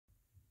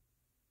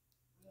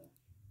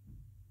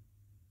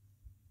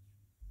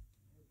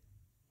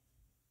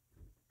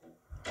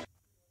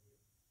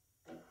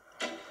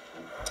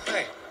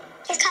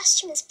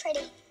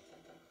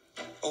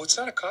Oh, it's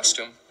not a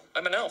costume.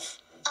 I'm an elf.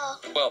 Oh.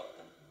 Well,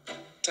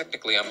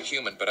 technically I'm a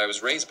human, but I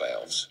was raised by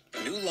elves.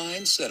 New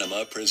Line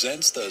Cinema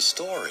presents the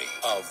story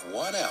of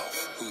one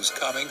elf who's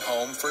coming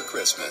home for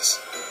Christmas.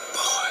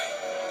 Boy,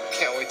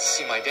 can't wait to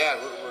see my dad.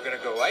 We're gonna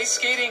go ice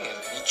skating and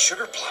eat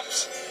sugar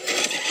plums.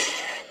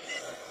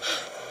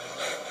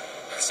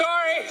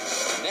 Sorry!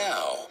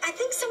 Now, I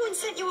think someone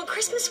sent you a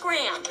Christmas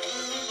gram.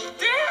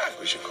 Dad!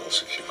 We should call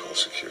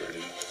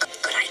security.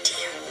 Good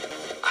idea.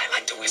 I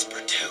like to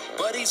whisper too.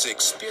 Buddy's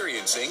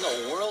experiencing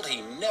a world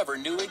he never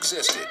knew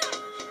existed.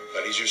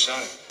 Buddy's your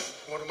son.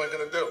 What am I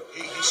going to do?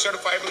 He's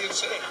certifiably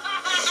insane.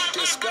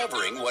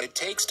 Discovering what it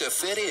takes to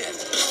fit in.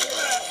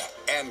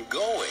 And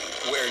going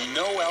where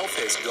no elf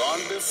has gone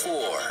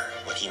before.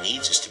 What he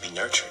needs is to be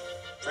nurtured.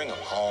 Bring him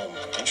home.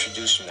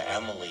 Introduce him to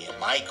Emily and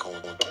Michael.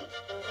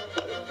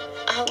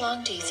 How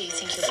long do you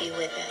think you'll be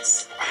with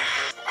us?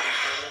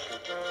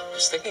 I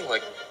was thinking,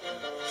 like,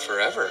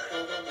 forever.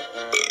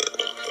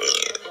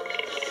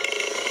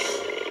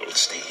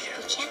 Stay here.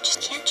 You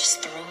can't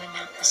just throw him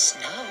out in the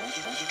snow.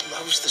 He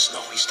loves the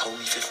snow. He's told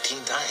me 15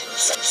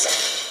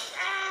 times.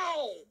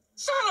 Ow!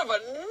 Son of a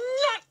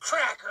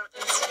nutcracker!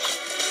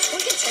 We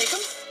can take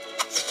him.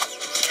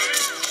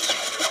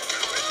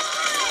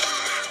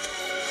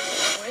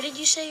 Where did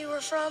you say you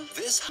were from?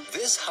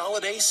 This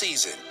holiday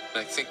season,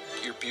 I think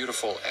you're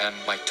beautiful, and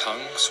my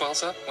tongue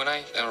swells up when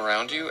I am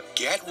around you.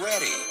 get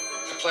ready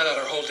I plan out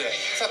our whole day.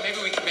 I thought maybe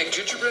we could make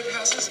gingerbread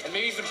houses and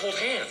maybe even hold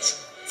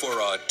hands. for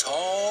a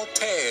tall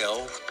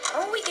tale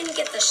How are we gonna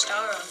get the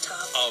star on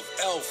top? of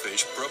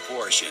elfish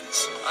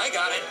proportions. I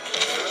got it.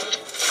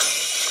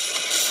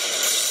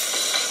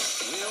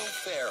 Will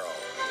Ferrell,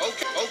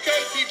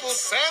 Okay, people.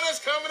 Santa's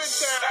coming to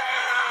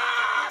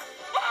town.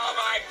 Oh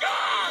my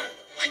God!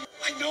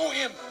 I know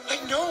him. I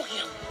know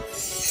him.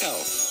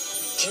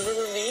 Elf, Do you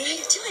remember me?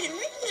 I didn't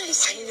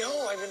recognize I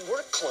know. I'm in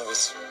work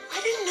clothes. I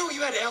didn't know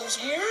you had elves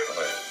here.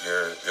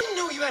 You're I didn't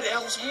know you had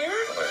elves here.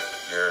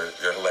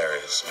 you're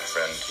hilarious, my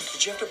friend.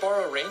 Did you have to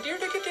borrow a reindeer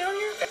to get down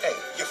here? Hey,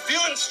 you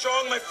feeling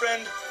strong, my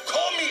friend?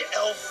 Call me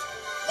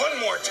Elf one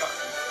more time.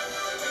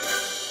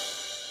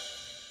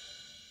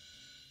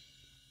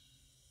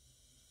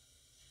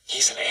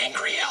 He's an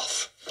angry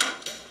elf.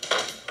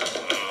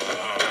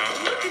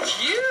 Look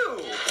at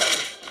you!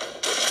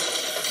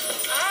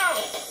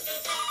 Ow!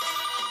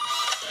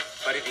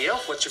 Buddy the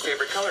elf, what's your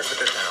favorite color for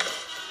the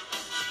town?